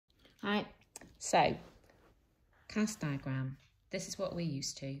Right, so cast diagram. This is what we're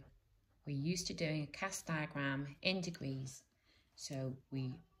used to. We're used to doing a cast diagram in degrees. So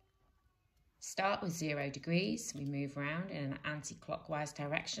we start with 0 degrees. We move around in an anti-clockwise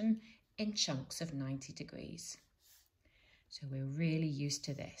direction in chunks of 90 degrees. So we're really used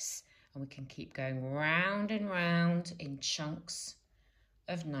to this, and we can keep going round and round in chunks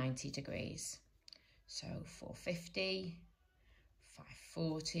of 90 degrees. So 450,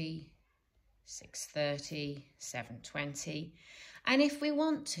 540, 630, 720. And if we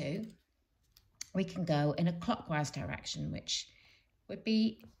want to, we can go in a clockwise direction, which would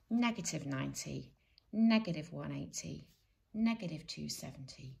be negative 90, negative 180, negative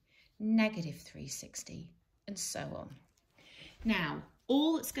 270, negative 360, and so on. Now,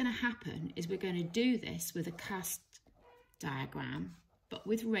 all that's going to happen is we're going to do this with a cast diagram, but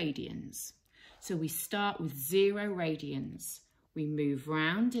with radians. So we start with 0 radians. We move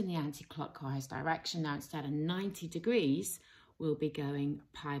round in the anti-clockwise direction. Now, instead of 90 degrees, we'll be going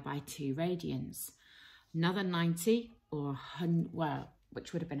pi by 2 radians. Another 90, or 100, well,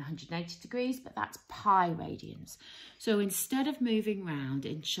 which would have been 180 degrees, but that's pi radians. So instead of moving round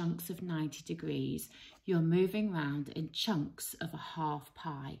in chunks of 90 degrees, you're moving round in chunks of a half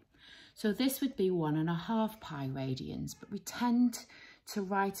pi. So this would be 1.5 pi radians, but we tend to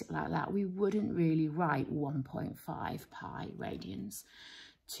write it like that. We wouldn't really write 1.5 pi radians.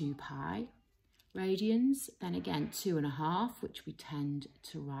 2 pi radians, then again 2.5, which we tend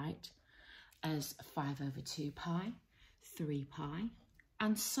to write as 5/2 pi, 3 pi,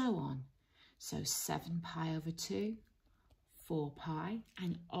 and so on. So 7 pi over 2, 4 pi,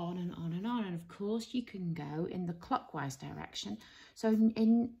 and on and on and on. And of course you can go in the clockwise direction, so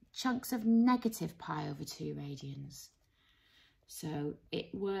in chunks of negative pi over 2 radians. So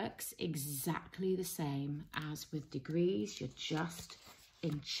it works exactly the same as with degrees. You're just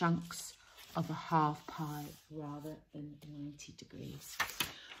in chunks of a half pi rather than 90 degrees.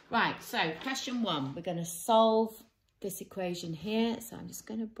 Right, so question 1, we're going to solve this equation here. So I'm just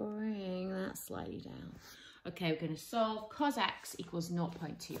going to bring that slightly down. Okay, we're going to solve cos x equals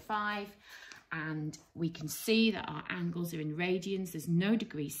 0.25, and we can see that our angles are in radians. There's no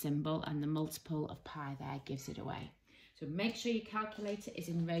degree symbol, and the multiple of pi there gives it away. So make sure your calculator is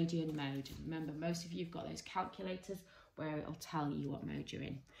in radian mode. Remember, most of you have got those calculators where it'll tell you what mode you're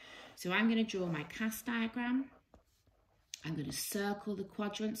in. So I'm going to draw my cast diagram. I'm going to circle the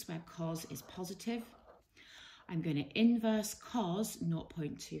quadrants where cos is positive. I'm going to inverse cos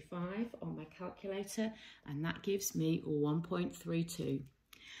 0.25 on my calculator, and that gives me 1.32.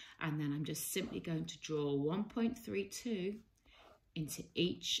 And then I'm just simply going to draw 1.32 into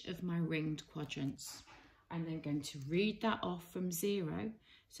each of my ringed quadrants. I'm then going to read that off from 0.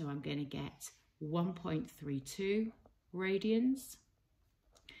 So I'm going to get 1.32 radians.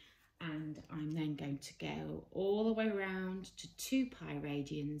 And I'm then going to go all the way around to 2 pi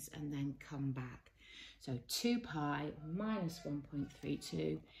radians and then come back. So 2 pi minus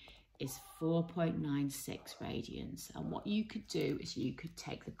 1.32 is 4.96 radians. And what you could do is you could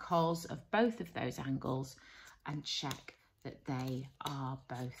take the cos of both of those angles and check that they are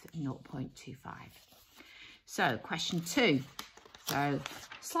both 0.25. So question 2, so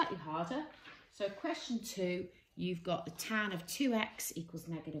slightly harder. So question 2, you've got the tan of 2x equals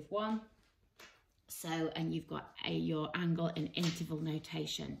 -1. So, and you've got your angle in interval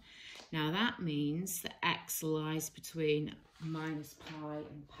notation. Now that means that x lies between minus pi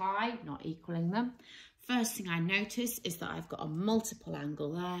and pi, not equaling them. First thing I notice is that I've got a multiple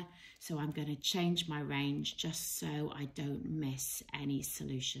angle there. So I'm going to change my range just so I don't miss any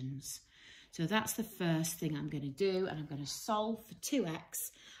solutions. So that's the first thing I'm going to do, and I'm going to solve for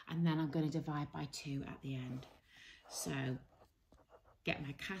 2x, and then I'm going to divide by 2 at the end. So get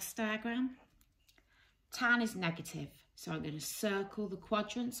my cast diagram. Tan is negative, so I'm going to circle the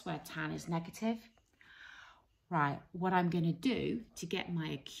quadrants where tan is negative. Right, what I'm going to do to get my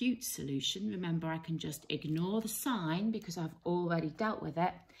acute solution, remember I can just ignore the sign because I've already dealt with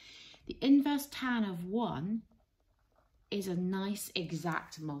it. The inverse tan of 1 is a nice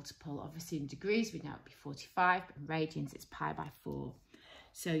exact multiple. Obviously in degrees we know it'd be 45, but in radians it's pi by 4.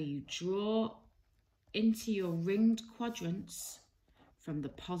 So you draw into your ringed quadrants from the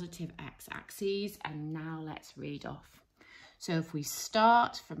positive x-axis, and now let's read off. So if we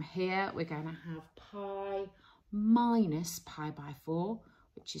start from here, we're going to have pi minus pi by 4,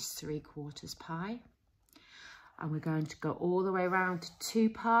 which is 3/4 pi. And we're going to go all the way around to 2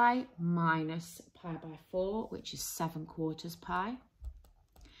 pi minus pi by 4, which is 7/4 pi.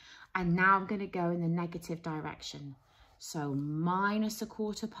 And now I'm going to go in the negative direction. So minus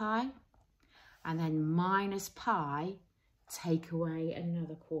 1/4 pi, and then minus pi take away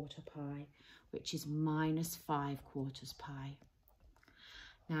another quarter pi, which is minus 5/4 pi.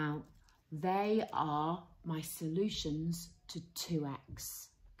 Now, they are my solutions to 2x,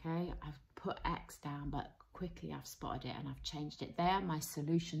 okay? I've put x down, but quickly I've spotted it and I've changed it. They are my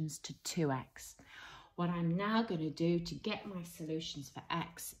solutions to 2x. What I'm now going to do to get my solutions for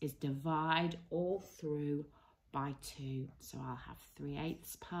x is divide all through by 2. So I'll have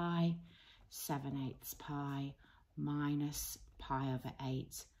 3/8 pi, 7/8 pi, minus pi over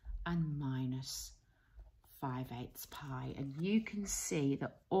 8, and minus 5/8 pi. And you can see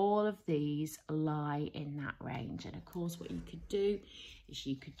that all of these lie in that range. And of course, what you could do is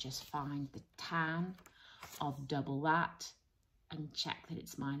you could just find the tan of double that and check that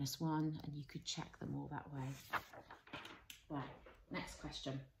it's -1, and you could check them all that way. Right, next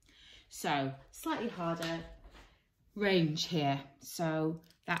question. So slightly harder range here. So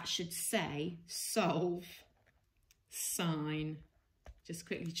that should say solve sine. Just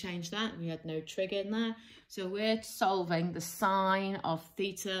quickly change that. We had no trig in there. So we're solving the sine of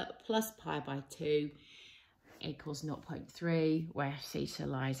theta plus pi by 2 equals 0.3, where theta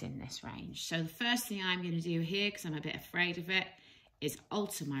lies in this range. So the first thing I'm going to do here, because I'm a bit afraid of it, is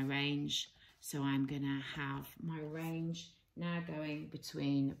alter my range. So I'm going to have my range now going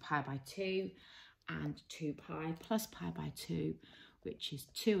between pi by 2 and 2 pi plus pi by 2, which is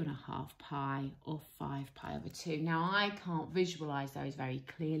 2.5 pi or 5 pi over 2. Now, I can't visualise those very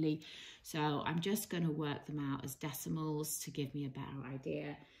clearly, so I'm just going to work them out as decimals to give me a better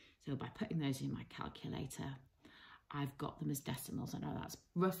idea. So by putting those in my calculator, I've got them as decimals. I know that's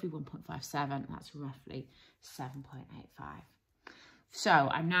roughly 1.57, that's roughly 7.85. So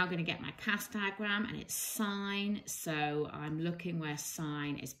I'm now going to get my CAS diagram, and it's sine. So I'm looking where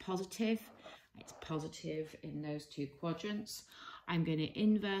sine is positive. It's positive in those two quadrants. I'm going to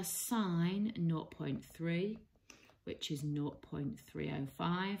inverse sine 0.3, which is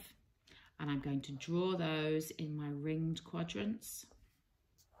 0.305. And I'm going to draw those in my ringed quadrants.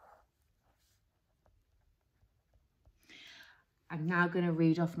 I'm now going to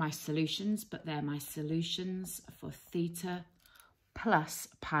read off my solutions, but they're my solutions for theta plus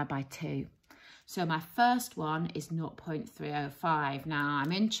pi by 2. So my first one is 0.305. Now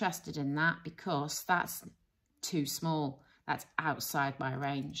I'm interested in that because that's too small. That's outside my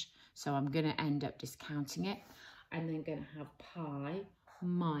range. So I'm going to end up discounting it. I'm then going to have pi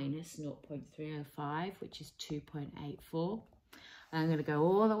minus 0.305, which is 2.84. And I'm going to go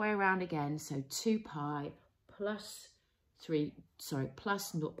all the way around again. So 2 pi plus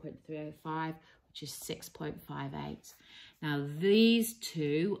 0.305, which is 6.58. Now these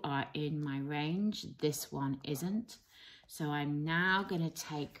two are in my range. This one isn't. So I'm now going to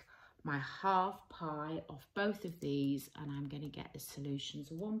take my half pi off both of these, and I'm going to get the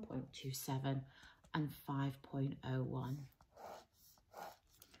solutions 1.27 and 5.01.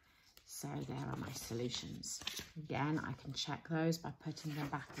 So there are my solutions. Again, I can check those by putting them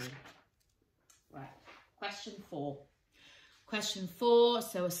back in. Right, question 4. Question 4,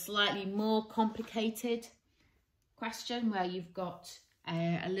 so a slightly more complicated question where you've got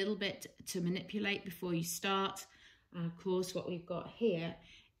a little bit to manipulate before you start. And of course, what we've got here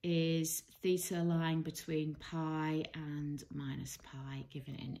is theta lying between pi and minus pi,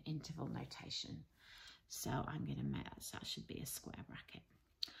 given in interval notation. So I'm going to make that, so that should be a square bracket.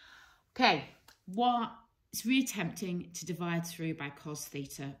 Okay, it's really tempting to divide through by cos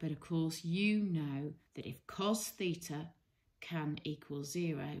theta, but of course you know that if cos theta can equal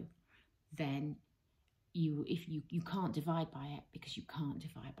 0, then you can't divide by it because you can't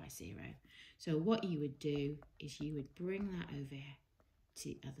divide by 0. So what you would do is you would bring that over to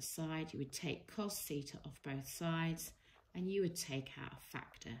the other side. You would take cos theta off both sides, and you would take out a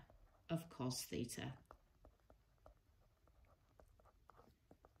factor of cos theta.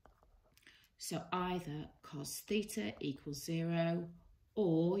 So either cos theta equals 0,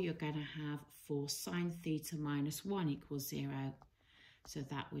 or you're going to have for sine theta minus 1 equals 0. So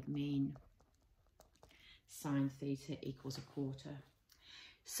that would mean sine theta equals 1/4.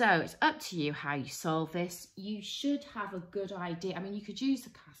 So it's up to you how you solve this. You should have a good idea. I mean, you could use the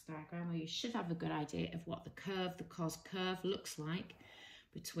CAS diagram, or you should have a good idea of what the curve, the cos curve, looks like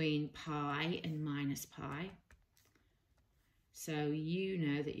between pi and minus pi. So you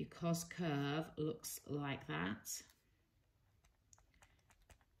know that your cos curve looks like that.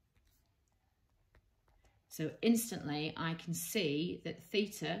 So instantly I can see that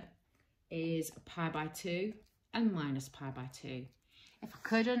theta is pi by 2 and minus pi by 2. If I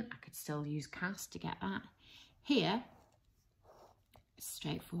couldn't, I could still use CAS to get that. Here, it's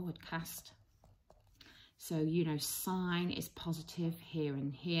straightforward CAS. So, you know, sine is positive here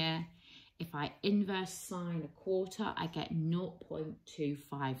and here. If I inverse sine a quarter, I get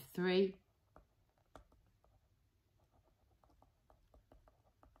 0.253.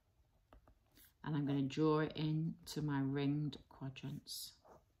 And I'm going to draw it into my ringed quadrants.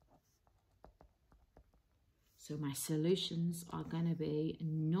 So my solutions are going to be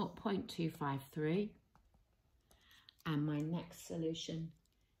 0.253. And my next solution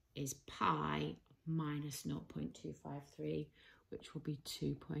is pi minus 0.253, which will be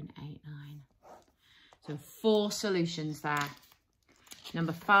 2.89. So 4 solutions there.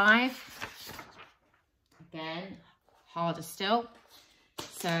 Number 5, again, harder still.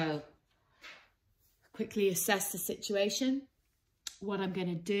 So quickly assess the situation. What I'm going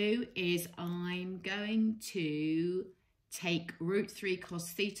to do is I'm going to take root 3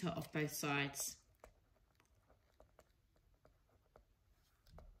 cos theta off both sides.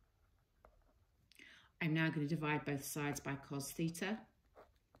 I'm now going to divide both sides by cos theta.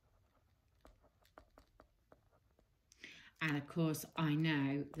 And of course, I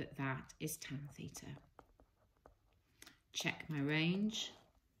know that that is tan theta. Check my range.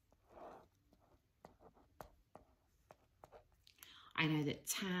 I know that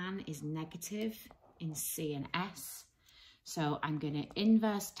tan is negative in C and S. So I'm going to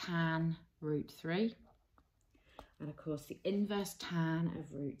inverse tan root 3. And of course, the inverse tan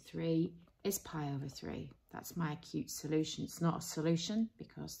of root 3 is pi over 3. That's my acute solution. It's not a solution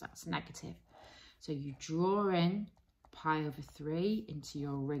because that's negative. So you draw in pi over 3 into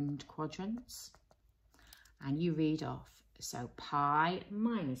your ringed quadrants and you read off. So pi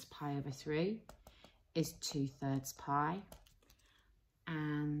minus pi over 3 is 2/3 pi,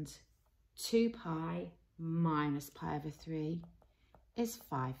 and 2 pi minus pi over 3 is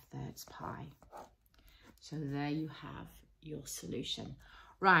 5/3 pi. So there you have your solution.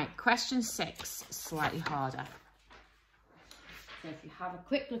 Right, question 6, slightly harder. So if you have a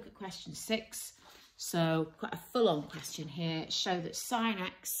quick look at question 6, so quite a full-on question here. Show that sine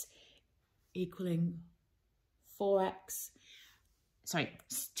x equaling 4x, sorry,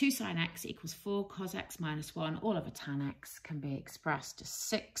 2 sine x equals 4 cos x minus 1 all over tan x can be expressed as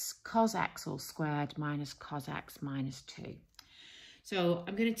 6 cos x all squared minus cos x minus 2. So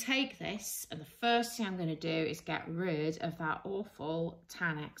I'm going to take this, and the first thing I'm going to do is get rid of that awful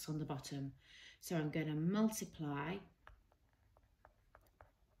tan x on the bottom. So I'm going to multiply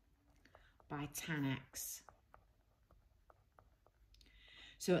by tan x.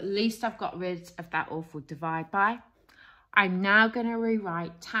 So at least I've got rid of that awful divide by. I'm now going to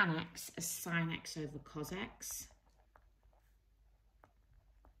rewrite tan x as sine x over cos x.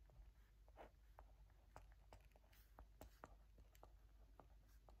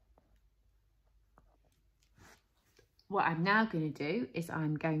 What I'm now going to do is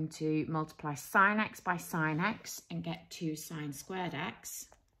I'm going to multiply sine x by sine x and get 2 sine squared x.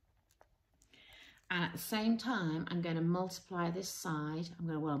 And at the same time, I'm going to multiply this side. I'm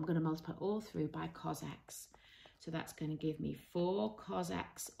going to multiply all through by cos x. So that's going to give me 4 cos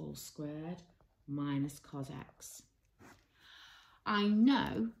x all squared minus cos x. I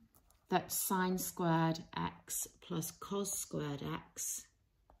know that sine squared x plus cos squared x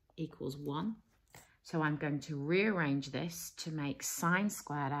equals 1. So I'm going to rearrange this to make sine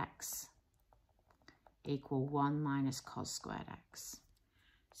squared x equal 1 minus cos squared x.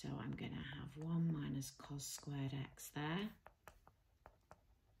 So I'm going to have 1 minus cos squared x there.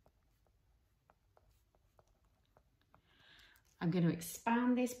 I'm going to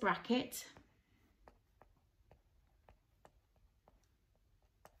expand this bracket.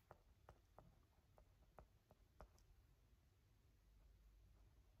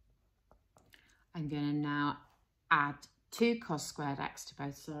 I'm going to now add 2 cos squared x to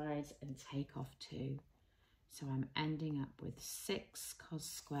both sides and take off 2. So I'm ending up with 6 cos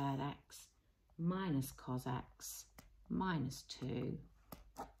squared x minus cos x minus 2,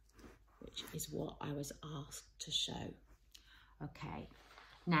 which is what I was asked to show. Okay,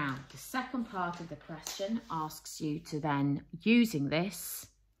 now the second part of the question asks you to then, using this,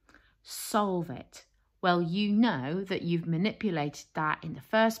 solve it. Well, you know that you've manipulated that in the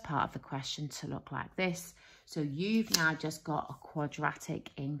first part of the question to look like this. So you've now just got a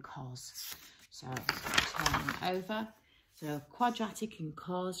quadratic in cos. So turn it over. So quadratic in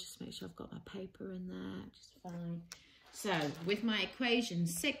cos, just make sure I've got my paper in there, which is fine. So with my equation,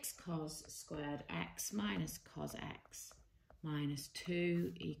 6 cos squared x minus cos x minus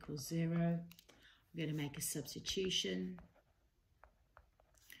 2 equals 0. I'm going to make a substitution.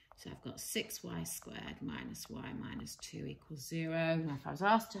 So I've got 6y squared minus y minus 2 equals 0. Now, if I was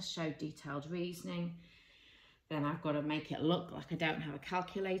asked to show detailed reasoning, then I've got to make it look like I don't have a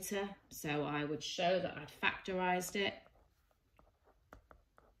calculator. So I would show that I'd factorised it.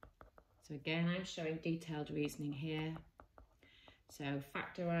 So again, I'm showing detailed reasoning here. So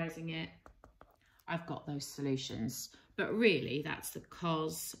factorising it, I've got those solutions. But really, that's the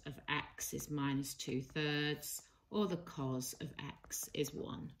cos of x is minus 2/3, or the cos of x is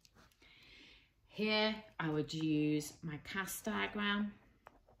 1. Here, I would use my CAS diagram.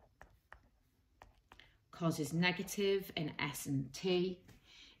 Cos is negative in S and T.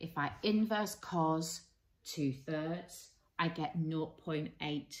 If I inverse cos 2/3, I get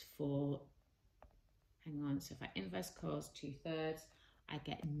 0.84. Hang on, so if I inverse cos 2/3, I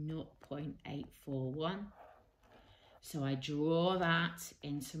get 0.841. So I draw that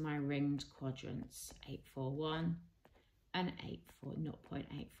into my ringed quadrants, 841 and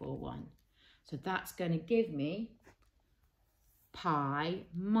 0.841. So that's going to give me pi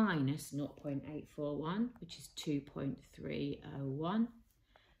minus 0.841, which is 2.301,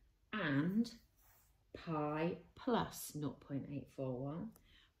 and pi plus 0.841,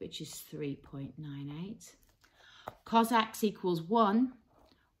 which is 3.98. Cos x equals 1.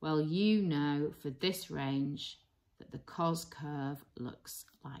 Well, you know for this range that the cos curve looks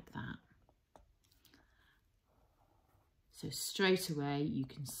like that. So straight away you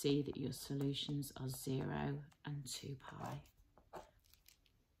can see that your solutions are 0 and 2 pi.